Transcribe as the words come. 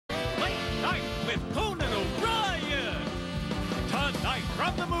with Conan O'Brien. Tonight,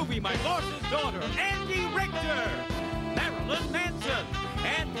 from the movie My Boss's Daughter, Andy Richter, Marilyn Manson,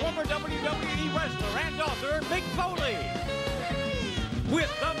 and former WWE wrestler and author Mick Foley.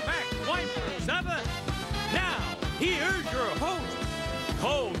 With the Max Weinberg 7. Now, here's your host,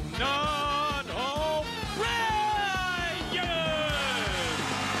 Conan O'Brien.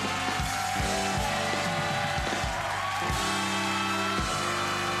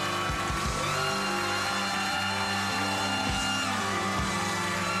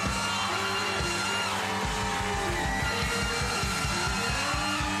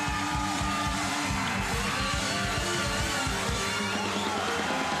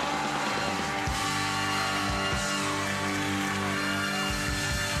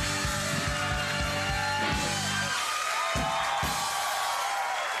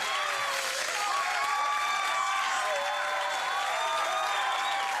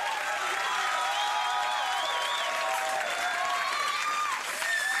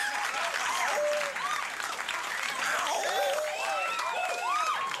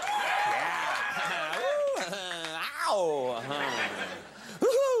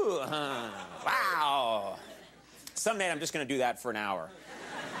 Wow. Someday I'm just going to do that for an hour.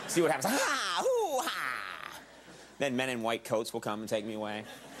 See what happens. Ha! Hoo! Ha! Then men in white coats will come and take me away.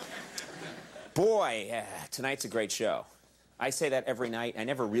 Boy, tonight's a great show. I say that every night. I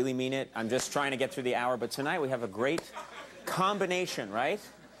never really mean it. I'm just trying to get through the hour. But tonight we have a great combination, right?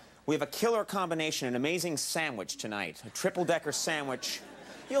 We have a killer combination, an amazing sandwich tonight. A triple-decker sandwich.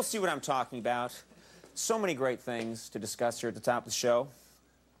 You'll see what I'm talking about. So many great things to discuss here at the top of the show.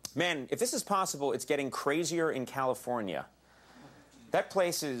 Man, if this is possible, it's getting crazier in California. That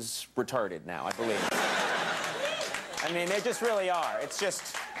place is retarded now, I believe. I mean, they just really are. It's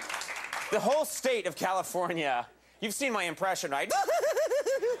just the whole state of California. You've seen my impression, right?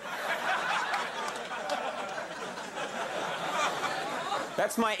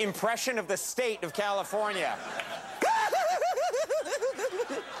 That's my impression of the state of California.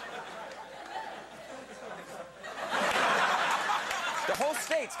 The whole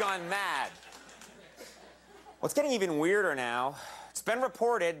state's gone mad. Well, it's getting even weirder now. It's been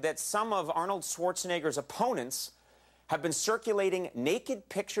reported that some of Arnold Schwarzenegger's opponents have been circulating naked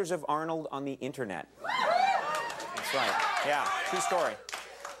pictures of Arnold on the internet. That's right. Yeah, true story.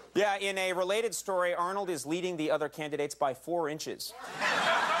 Yeah, in a related story, Arnold is leading the other candidates by 4 inches.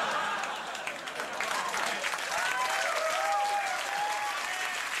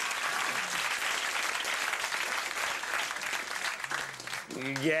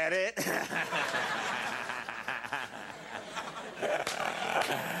 You get it?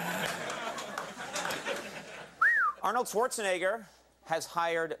 Arnold Schwarzenegger has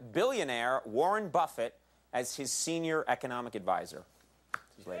hired billionaire Warren Buffett as his senior economic advisor.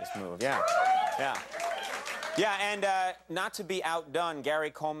 His latest move, yeah. Yeah, and not to be outdone, Gary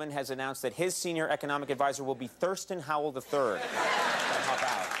Coleman has announced that his senior economic advisor will be Thurston Howell III. Gotta help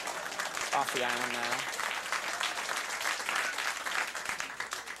out. Off the island now.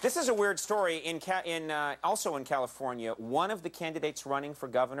 This is a weird story. Also in California, one of the candidates running for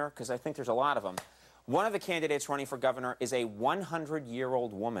governor, because I think there's a lot of them, one of the candidates running for governor is a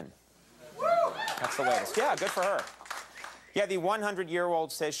 100-year-old woman. That's the latest. Yeah, good for her. Yeah, the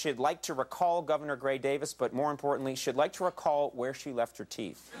 100-year-old says she'd like to recall Governor Gray Davis, but more importantly, she'd like to recall where she left her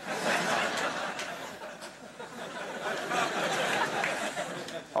teeth.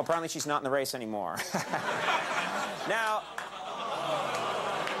 Oh, apparently she's not in the race anymore. Now...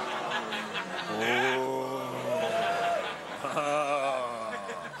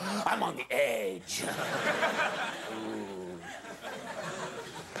 I'm on the edge.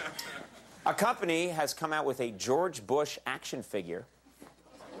 A company has come out with a George Bush action figure.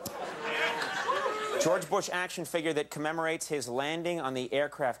 George Bush action figure that commemorates his landing on the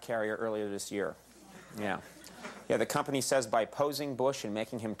aircraft carrier earlier this year. Yeah, the company says by posing Bush and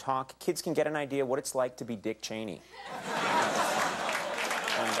making him talk, kids can get an idea what it's like to be Dick Cheney.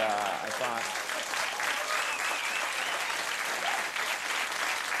 And I thought...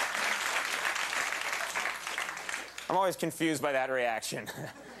 I'm always confused by that reaction.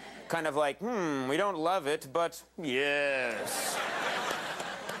 Kind of like, we don't love it, but yes.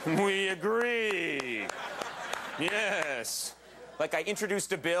 We agree. Yes. Like I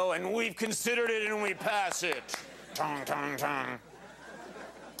introduced a bill and we've considered it and we pass it. Tong, tong, tong.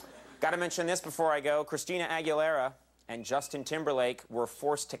 Gotta mention this before I go. Christina Aguilera and Justin Timberlake were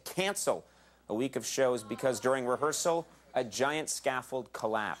forced to cancel a week of shows because during rehearsal, a giant scaffold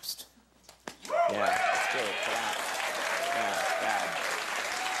collapsed. Yeah, it's good. It collapsed. Yeah, bad.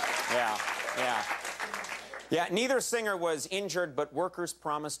 Yeah. Yeah, neither singer was injured, but workers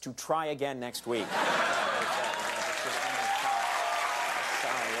promised to try again next week.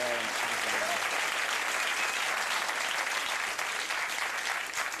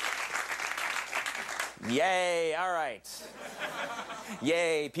 Yay, all right.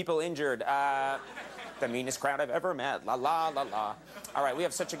 Yay, people injured. The meanest crowd I've ever met. La, la, la, la. All right, we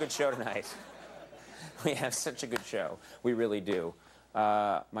have such a good show tonight. We have such a good show. We really do.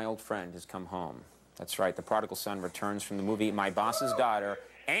 My old friend has come home. That's right, the prodigal son returns from the movie My Boss's Daughter.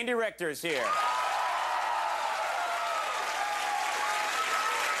 Andy Richter's here.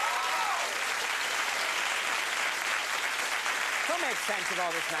 Who makes sense of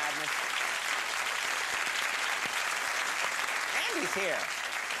all this madness? Andy's here.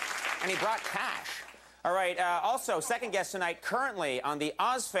 And he brought cash. All right, also, second guest tonight, currently on the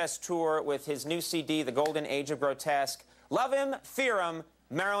Ozfest tour with his new CD, The Golden Age of Grotesque. Love him, fear him,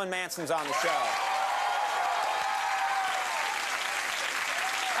 Marilyn Manson's on the show.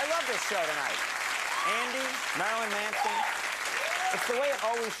 I love this show tonight. Andy, Marilyn Manson. It's the way it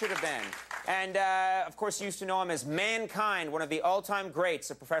always should have been. And, of course, you used to know him as Mankind, one of the all-time greats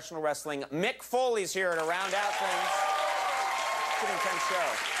of professional wrestling. Mick Foley's here to round out things. Good intense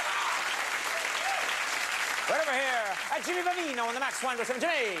show. Right over here, at Jimmy Vivino on the Max Wine with him.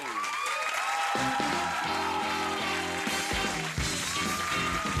 Jimmy!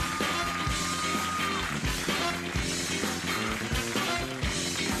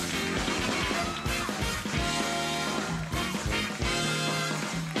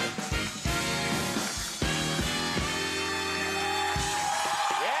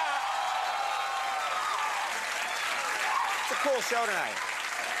 Yeah! It's a cool show tonight.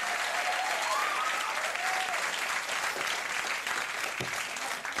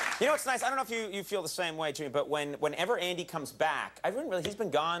 You know what's nice? I don't know if you feel the same way, Jimmy, but whenever Andy comes back, he's been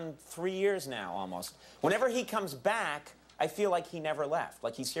gone 3 years now, almost. Whenever he comes back, I feel like he never left.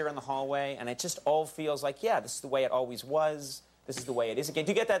 Like he's here in the hallway, and it just all feels like, yeah, this is the way it always was. This is the way it is again.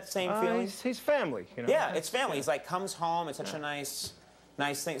 Do you get that same feeling? He's family, you know. Yeah, it's family. He's like, comes home. It's such a nice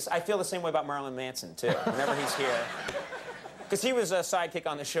thing. I feel the same way about Marilyn Manson, too, whenever he's here. Because he was a sidekick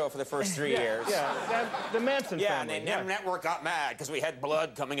on the show for the first 3 years. Yeah, the Manson family. Yeah, and the network got mad because we had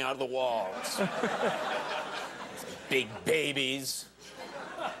blood coming out of the walls. Big babies.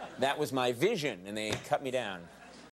 That was my vision, and they cut me down.